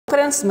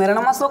Friends, मेरा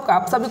नाम अशोक।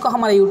 आप सभी को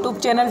हमारे यूट्यूब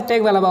चैनल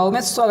टेक वाला बाबू में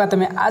स्वागत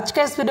है। आज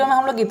के इस वीडियो में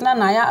हम लोग इतना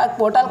नया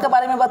पोर्टल के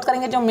बारे में बात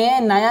करेंगे जो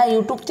मैं नया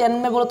यूट्यूब चैनल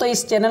में बोलो तो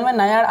इस चैनल में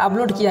नया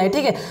अपलोड किया है।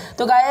 ठीक है,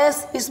 तो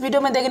गाइस इस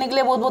वीडियो में देखने के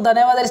लिए बहुत बहुत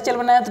धन्यवाद। इस चैनल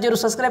बनाया तो जरूर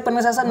सब्सक्राइब करने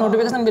के साथ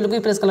नोटिफिकेशन बिल्कुल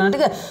प्रेस कर लेना।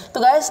 ठीक है,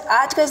 तो गाइस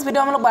आज का इस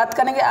वीडियो में हम लोग बात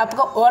करेंगे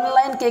आपका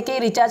ऑनलाइन के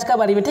रिचार्ज के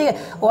बारे में। ठीक है,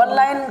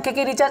 ऑनलाइन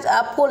के रिचार्ज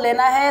आपको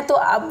लेना है तो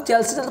आप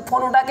जल्द से जल्द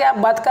फोन उठा के आप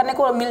बात करने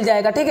को मिल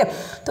जाएगा। ठीक है,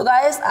 तो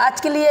गाइस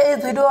आज के लिए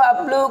इस वीडियो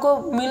आप लोगों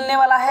को मिलने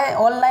वाला है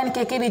ऑनलाइन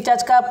के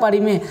रिचार्ज का बारे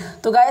में।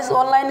 तो गाइस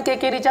ऑनलाइन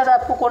के रिचार्ज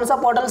आपको कौन सा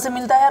पोर्टल से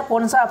मिलता है और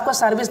कौन सा आपको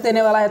सर्विस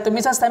देने वाला है, तो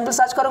मैं सैंपल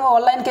सर्च करूंगा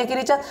ऑनलाइन के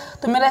रिचार्ज,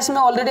 तो मेरा इसमें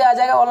ऑलरेडी आ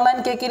जाएगा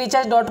ऑनलाइन के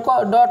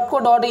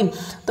रिचार्ज.co.in।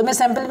 तो मैं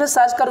सैंपल पे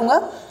सर्च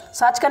करूंगा।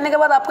 सर्च करने के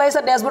बाद आपका ऐसा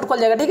डैशबोर्ड खुल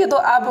जाएगा। ठीक है, तो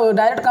आप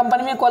डायरेक्ट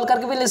कंपनी में कॉल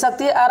करके भी ले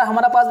सकती है और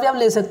हमारा पास भी आप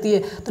ले सकती है,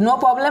 तो नो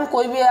प्रॉब्लम,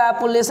 कोई भी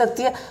आप ले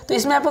सकती है। तो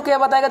इसमें आपको क्या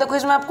बताएगा, देखो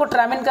इसमें आपको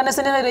ट्रामिन करने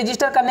से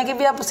रजिस्टर करने की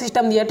भी आप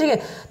सिस्टम दिया है। ठीक है,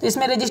 तो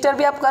इसमें रजिस्टर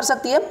भी आप कर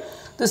सकती है।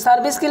 तो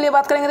सर्विस के लिए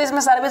बात करेंगे तो इसमें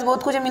सर्विस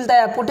बहुत कुछ मिलता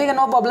है आपको। ठीक है,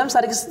 नो प्रॉब्लम,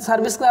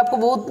 सर्विस को आपको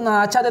बहुत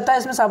अच्छा देता है।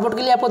 इसमें सपोर्ट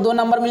के लिए आपको 2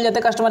 नंबर मिल जाते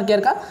हैं कस्टमर केयर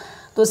का।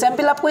 तो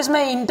सैंपल आपको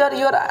इसमें इंटर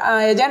योर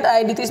एजेंट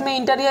आईडी, तो इसमें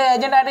इंटर योर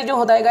एजेंट आईडी जो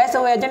होता है गाइस,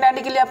 वो एजेंट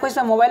आईडी के लिए आपको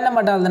इसमें मोबाइल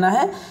नंबर डाल देना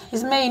है।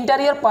 इसमें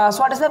इंटर योर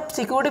पासवर्ड, इसमें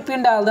सिक्योरिटी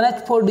पिन डाल देना है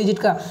 4 डिजिट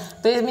का।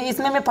 तो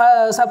इसमें मैं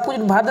सब कुछ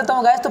भर देता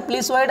हूँ गाइस, तो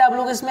प्लीज़ वेट, आप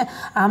लोग इसमें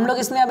हम लोग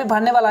इसमें अभी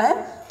भरने वाला है,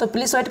 तो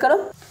प्लीज़ वेट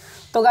करो।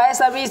 तो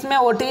गाइस अभी इसमें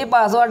OTP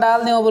पासवर्ड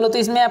डालने हो बोलो तो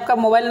इसमें आपका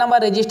mobile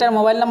number, register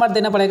mobile number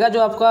देना पड़ेगा,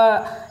 जो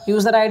आपका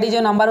यूज़र आईडी जो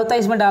नंबर होता है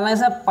इसमें डालना है,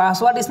 इसमें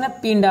पासवर्ड, इसमें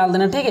पिन डाल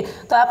देना। ठीक है,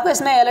 तो आपको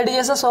इसमें LED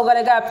जैसा शो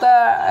करेगा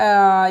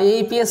आपका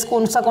AEPS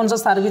कौन सा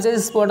सर्विस है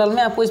इस पोर्टल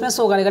में, आपको इसमें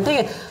शो करेगा। ठीक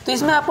है, तो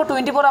इसमें आपको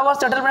 24 आवर्स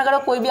सेटलमेंट करो,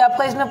 कोई भी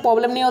आपका इसमें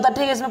प्रॉब्लम नहीं होता।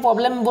 ठीक है, इसमें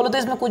प्रॉब्लम बोलो तो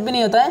इसमें कुछ भी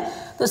नहीं होता है।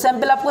 तो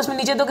सैंपल आपको इसमें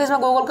नीचे दो कि इसमें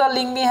गूगल का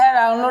लिंक भी है,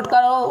 डाउनलोड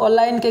करो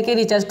ऑनलाइन के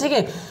रिचार्ज। ठीक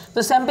है,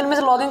 तो सैंपल में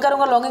से लॉगिन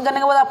करूँगा, लॉगिन करने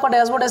के बाद आपका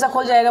डैशबोर्ड ऐसा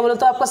खुल जाएगा बोलो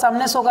तो आपका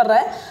सामने शो कर रहा है।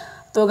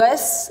 तो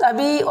गैस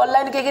अभी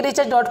ऑनलाइन के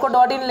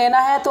रिचार्ज.co.in लेना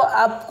है तो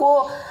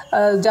आपको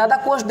ज़्यादा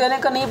कॉस्ट देने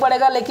का नहीं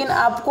पड़ेगा, लेकिन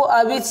आपको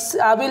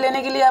अभी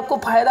लेने के लिए आपको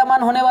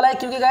फ़ायदामंद होने वाला है,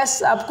 क्योंकि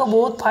गैस आपको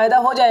बहुत फ़ायदा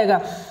हो जाएगा।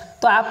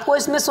 तो आपको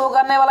इसमें शो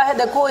करने वाला है,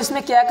 देखो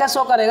इसमें क्या क्या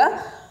शो करेगा।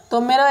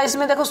 तो मेरा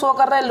इसमें देखो शो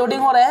कर रहा है,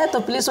 लोडिंग हो रहा है, तो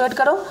प्लीज़ वेट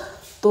करो।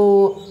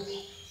 तो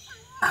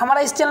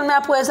हमारा इस चैनल में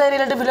आपको ऐसा ही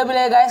रिलेटेड वीडियो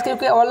मिलेगा गाइस,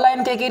 क्योंकि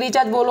ऑनलाइन के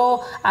रिचार्ज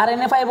बोलो,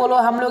 Rnfi बोलो,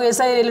 हम लोग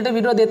ऐसा ही रिलेटेड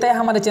वीडियो देते हैं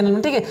हमारे चैनल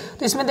में। ठीक है,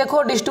 तो इसमें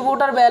देखो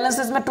डिस्ट्रीब्यूटर बैलेंस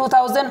इसमें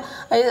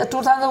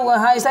 2000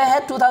 हाँ ऐसा है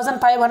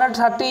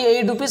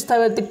 2538 रुपीज़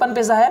 53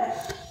 पैसा है।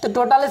 तो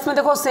टोटल इसमें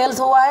देखो सेल्स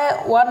हुआ है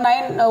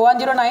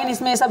 109,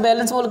 इसमें ऐसा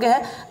बैलेंस बोल के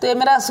है। तो ये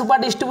मेरा सुपर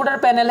डिस्ट्रीब्यूटर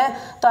पैनल है,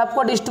 तो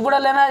आपको डिस्ट्रीब्यूटर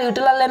लेना है,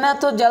 रिटेलर लेना है,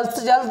 तो जल्द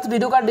से जल्द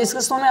वीडियो का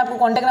डिस्क्रिप्शन में आपको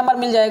कॉन्टैक्ट नंबर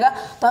मिल जाएगा,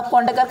 तो आप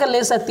कॉन्टैक्ट करके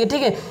ले सकती है।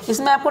 ठीक है,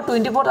 इसमें आपको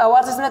 24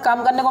 आवर्स इसमें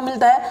काम करने को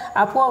मिलता है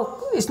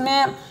आपको।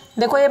 इसमें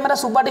देखो ये मेरा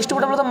सुपर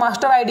डिस्ट्रीब्यूटर तो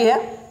मास्टर आईडी है।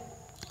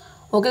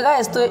 ओके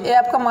गाइस, तो ये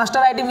आपका मास्टर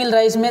आईडी मिल रहा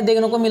है, इसमें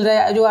देखने को मिल रहा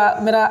है, जो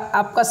मेरा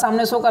आपका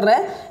सामने शो कर रहा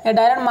है, ये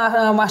डायरेक्ट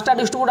मास्टर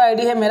डिस्ट्रीब्यूटर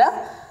आईडी है मेरा।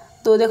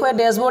 तो देखो ये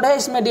डैशबोर्ड है,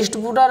 इसमें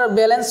डिस्ट्रीब्यूटर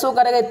बैलेंस शो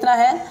करेगा, इतना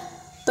है।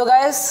 तो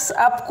गाइस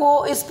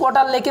आपको इस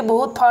पोर्टल लेके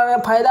बहुत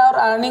फ़ायदा और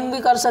अर्निंग भी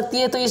कर सकती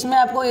है। तो इसमें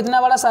आपको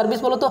इतना बड़ा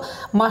सर्विस बोलो तो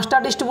मास्टर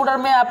डिस्ट्रीब्यूटर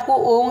में आपको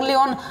ओनली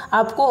ऑन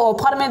आपको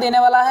ऑफर में देने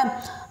वाला है,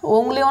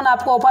 ओनली ऑन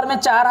आपको ऑफर में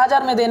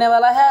 4000 में देने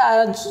वाला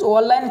है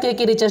ऑनलाइन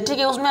के रिचार्ज। ठीक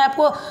है, उसमें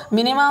आपको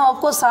मिनिमम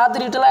आपको 7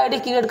 रिटेल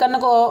ID क्रिएट करने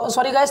को,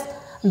 sorry guys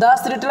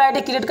 10 retail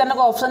ID create करने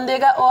को ऑप्शन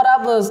देगा, और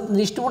आप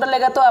डिस्ट्रीब्यूटर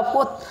लेगा तो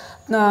आपको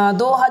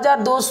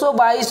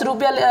 2222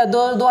 रुपया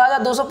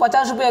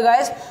 2250 रुपये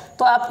गाइस,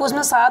 तो आपको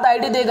उसमें 7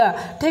 ID देगा।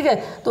 ठीक है,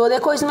 तो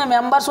देखो इसमें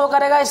मेंबर शो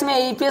करेगा, इसमें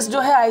AEPS जो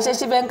है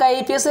ICICI बैंक का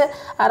AEPS है,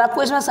 और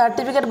आपको इसमें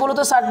सर्टिफिकेट बोलो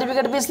तो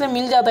सर्टिफिकेट भी इसमें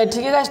मिल जाता है।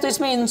 ठीक है गाइस, तो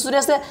इसमें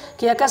इंश्योरेंस है,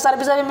 क्या क्या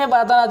सर्विस है मैं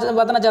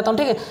बताना चाहता हूँ।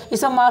 ठीक है,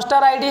 इसमें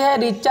मास्टर ID है,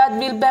 recharge,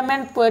 bill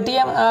payment,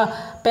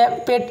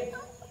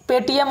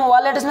 Paytm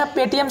wallet, इसमें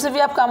पेटीएम से भी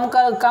आप काम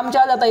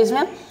चला जाता है।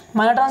 इसमें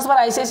मनी ट्रांसफर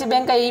ICICI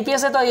बैंक का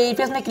AEPS है, तो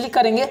AEPS में क्लिक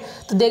करेंगे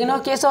तो देखने को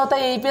कैसा होता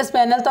है AEPS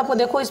पैनल। तो आपको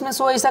देखो इसमें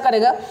शो ऐसा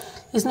करेगा,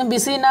 इसमें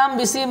BC नाम,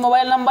 BC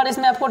मोबाइल नंबर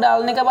इसमें आपको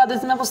डालने के बाद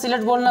इसमें आपको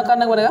सिलेक्ट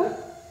करना पड़ेगा।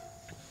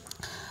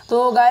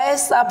 तो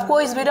गाइस आपको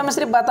इस वीडियो में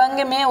सिर्फ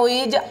बताएंगे मैं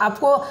वही, जो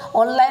आपको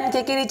ऑनलाइन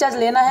के रिचार्ज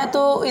लेना है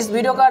तो इस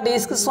वीडियो का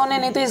डिस्क्रिप्शन है,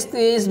 नहीं तो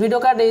इस वीडियो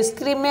का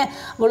डिस्क्रिप्शन में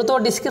बोलो तो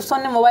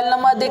डिस्क्रिप्शन में मोबाइल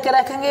नंबर दे के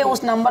रखेंगे,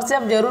 उस नंबर से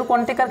आप जरूर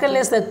कॉन्टेक्ट करके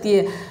ले सकती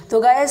है। तो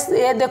गाइस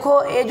ये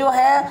देखो ये जो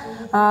है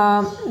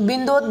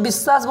विद्युत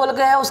विश्वास बोल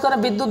के है, उसका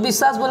विद्युत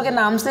विश्वास बोल के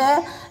नाम से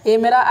है, ये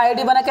मेरा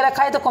ID बना के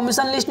रखा है। तो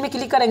कमीशन लिस्ट में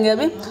क्लिक करेंगे,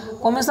 अभी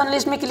कमीशन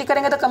लिस्ट में क्लिक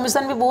करेंगे तो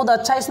कमीशन भी बहुत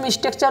अच्छा है, इसमें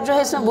स्ट्रक्चर जो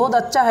है इसमें बहुत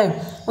अच्छा है।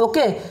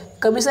 ओके,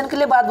 कमीशन के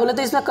लिए बात बोले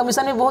तो इसमें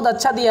कमीशन भी बहुत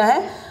अच्छा दिया है।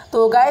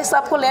 तो गाइस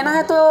आपको लेना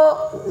है तो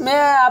मैं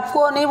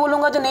आपको नहीं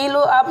बोलूँगा जो नहीं लो,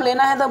 आप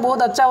लेना है तो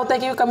बहुत अच्छा होता है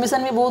क्योंकि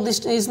कमीशन भी बहुत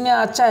इसमें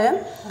अच्छा है।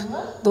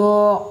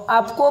 तो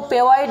आपको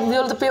पेवाइड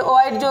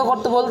जो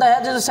बोलता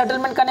है जो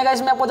सेटलमेंट करने का,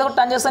 इसमें आपको देखो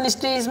ट्रांजेक्शन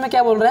हिस्ट्री इसमें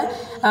क्या बोल रहे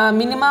हैं,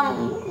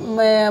 minimum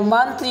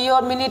month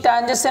your mini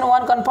transaction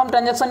 1 confirm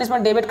transaction,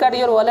 इसमें debit card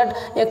your wallet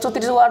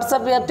 130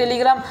 WhatsApp या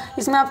टेलीग्राम,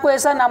 इसमें आपको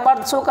ऐसा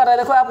नंबर शो कर रहा है।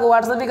 देखो आप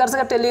व्हाट्सअप भी कर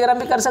सकते, टेलीग्राम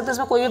भी कर सकते,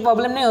 इसमें कोई भी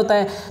प्रॉब्लम नहीं होता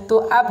है। तो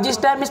आप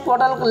जिस टाइम इस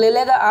पोर्टल ले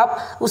लेगा आप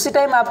उसी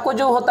टाइम आपको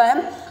जो होता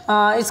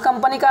है इस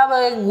कंपनी का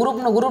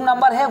ग्रुप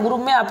नंबर है, ग्रुप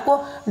में आपको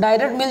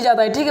डायरेक्ट मिल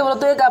जाता है, ठीक है। बोलो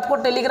तो एक आपको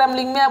टेलीग्राम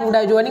लिंक में आप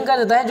ज्वाइनिंग कर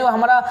देता है जो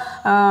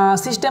हमारा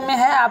सिस्टम में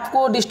है।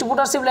 आपको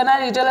डिस्ट्रीब्यूटरशिप लेना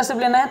है, रिटेलरशिप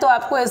लेना है, तो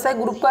आपको ऐसा ही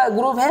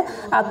ग्रुप है,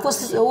 आपको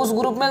उस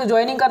ग्रुप में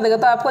ज्वाइनिंग कर देगा।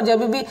 तो आपको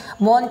जब भी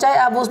मन चाहे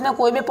आप उसमें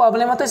कोई भी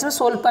प्रॉब्लम है तो इसमें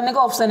सोल्व करने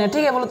का ऑप्शन है,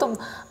 ठीक है। बोलो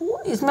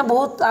तो इसमें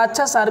बहुत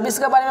अच्छा सर्विस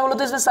के बारे में बोलो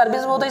तो इसमें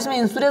सर्विस बहुत है, इसमें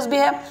इंश्योरेंस भी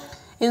है,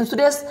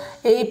 insurance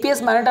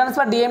APS money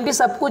transfer DMT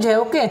सब कुछ है,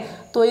 ओके।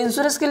 तो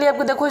इंश्योरेंस के लिए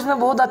आपको देखो इसमें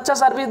बहुत अच्छा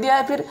सर्विस दिया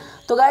है। फिर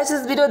तो गाइस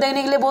इस वीडियो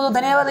देखने के लिए बहुत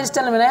धन्यवाद। इस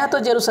चैनल में नया है तो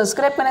जरूर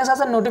सब्सक्राइब करने के साथ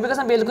साथ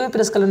नोटिफिकेशन बेल को भी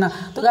प्रेस कर लेना।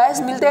 तो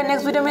गाइस मिलते हैं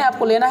नेक्स्ट वीडियो में।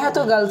 आपको लेना है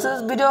तो गर्ल्स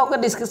वीडियो को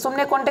डिस्क्रिप्शन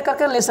में कॉन्टैक्ट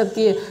करके ले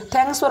सकती है।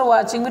 Thanks for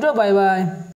watching video, bye bye.